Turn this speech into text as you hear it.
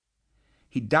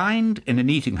He dined in an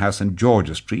eating-house in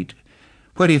George's Street,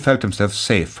 where he felt himself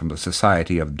safe from the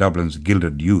society of Dublin's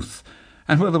gilded youth,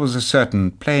 and where there was a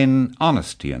certain plain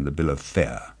honesty in the bill of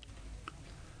fare.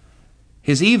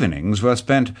 His evenings were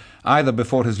spent either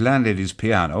before his landlady's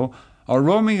piano or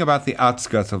roaming about the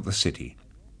outskirts of the city.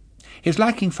 His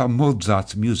liking for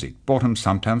Mozart's music brought him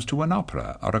sometimes to an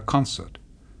opera or a concert.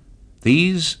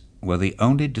 These were the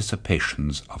only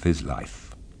dissipations of his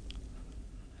life.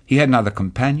 He had neither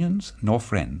companions nor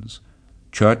friends,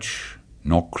 church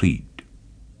nor creed.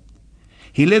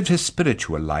 He lived his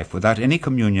spiritual life without any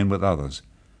communion with others,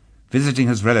 visiting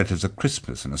his relatives at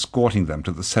Christmas and escorting them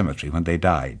to the cemetery when they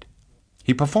died.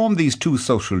 He performed these two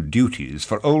social duties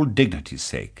for old dignity's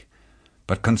sake,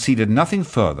 but conceded nothing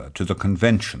further to the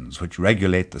conventions which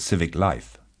regulate the civic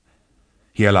life.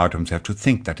 He allowed himself to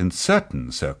think that in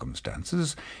certain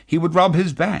circumstances he would rob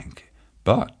his bank,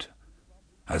 but,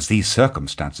 as these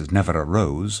circumstances never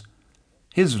arose,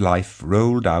 his life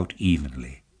rolled out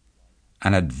evenly,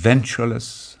 an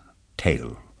adventureless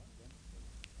tale.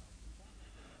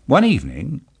 One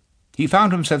evening he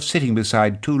found himself sitting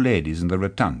beside two ladies in the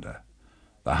rotunda.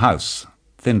 The house,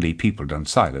 thinly peopled and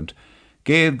silent,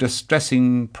 gave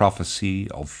distressing prophecy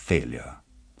of failure.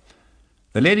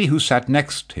 The lady who sat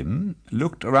next him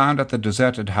looked around at the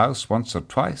deserted house once or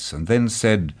twice, and then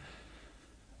said,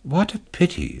 "What a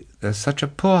pity there's such a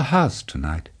poor house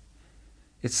tonight.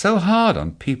 It's so hard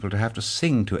on people to have to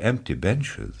sing to empty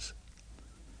benches."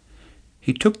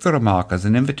 He took the remark as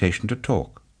an invitation to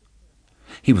talk.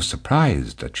 He was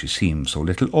surprised that she seemed so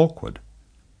little awkward.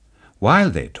 While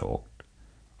they talked,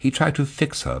 he tried to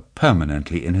fix her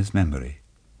permanently in his memory.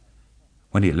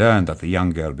 When he learned that the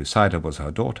young girl beside her was her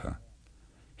daughter,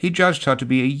 he judged her to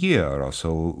be a year or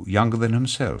so younger than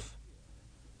himself.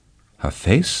 Her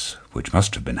face, which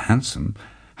must have been handsome,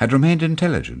 had remained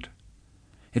intelligent.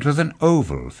 It was an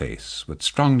oval face with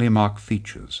strongly marked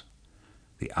features.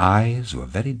 The eyes were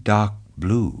very dark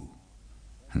blue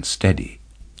and steady.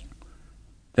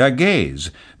 Their gaze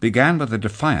began with a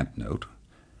defiant note,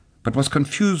 but was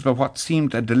confused by what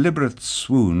seemed a deliberate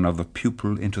swoon of the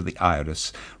pupil into the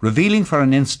iris, revealing for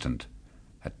an instant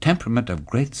a temperament of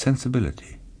great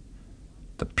sensibility.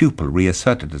 The pupil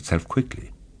reasserted itself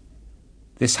quickly.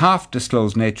 This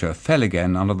half-disclosed nature fell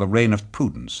again under the reign of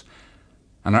prudence,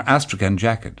 and her astrakhan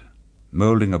jacket,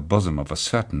 moulding a bosom of a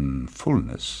certain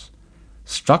fullness,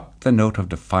 struck the note of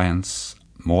defiance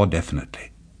more definitely.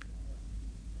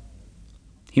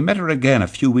 He met her again a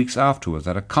few weeks afterwards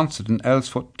at a concert in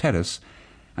Earlsfort Terrace,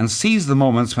 and seized the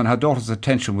moments when her daughter's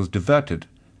attention was diverted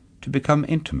to become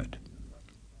intimate.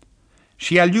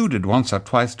 She alluded once or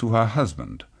twice to her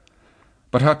husband,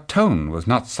 but her tone was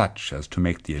not such as to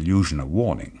make the allusion a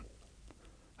warning.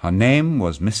 Her name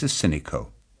was Mrs.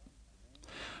 Sinico.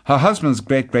 Her husband's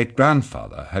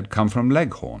great-great-grandfather had come from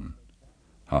Leghorn.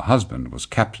 Her husband was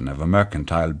captain of a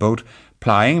mercantile boat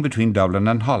plying between Dublin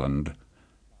and Holland,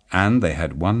 and they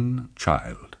had one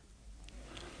child.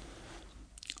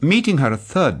 Meeting her a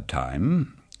third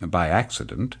time, by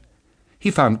accident,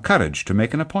 he found courage to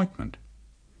make an appointment.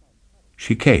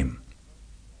 She came.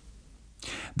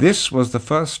 This was the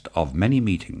first of many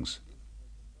meetings.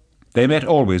 They met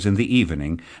always in the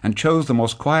evening, and chose the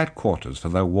most quiet quarters for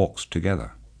their walks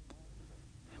together.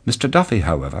 Mr. Duffy,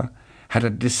 however, had a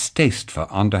distaste for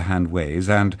underhand ways,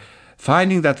 and,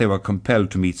 finding that they were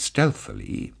compelled to meet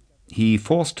stealthily, he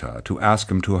forced her to ask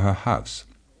him to her house.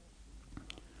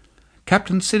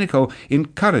 Captain Sinico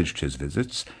encouraged his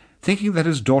visits, thinking that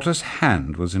his daughter's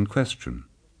hand was in question.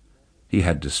 He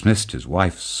had dismissed his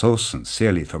wife so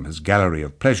sincerely from his gallery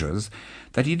of pleasures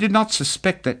that he did not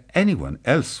suspect that anyone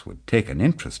else would take an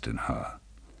interest in her.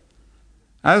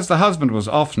 As the husband was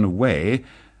often away,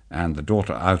 and the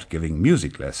daughter out giving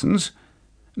music lessons,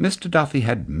 Mr. Duffy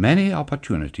had many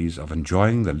opportunities of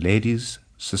enjoying the lady's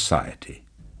society.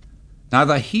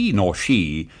 Neither he nor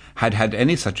she had had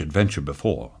any such adventure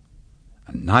before,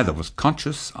 and neither was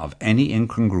conscious of any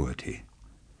incongruity.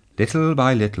 Little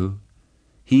by little,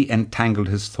 he entangled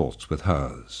his thoughts with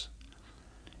hers.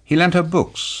 He lent her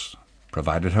books,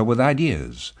 provided her with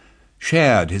ideas,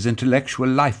 shared his intellectual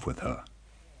life with her.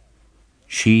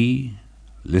 She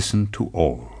listened to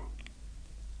all.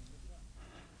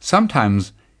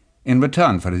 Sometimes, in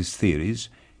return for his theories,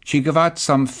 she gave out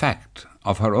some fact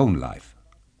of her own life.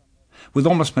 With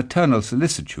almost maternal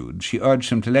solicitude, she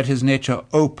urged him to let his nature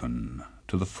open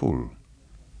to the full.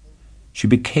 She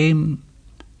became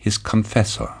his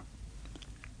confessor.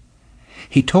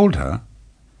 He told her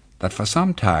that for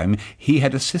some time he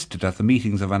had assisted at the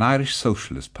meetings of an Irish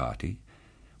socialist party,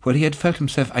 where he had felt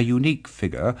himself a unique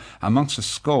figure amongst a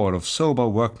score of sober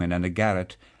workmen in a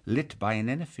garret lit by an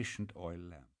inefficient oil lamp.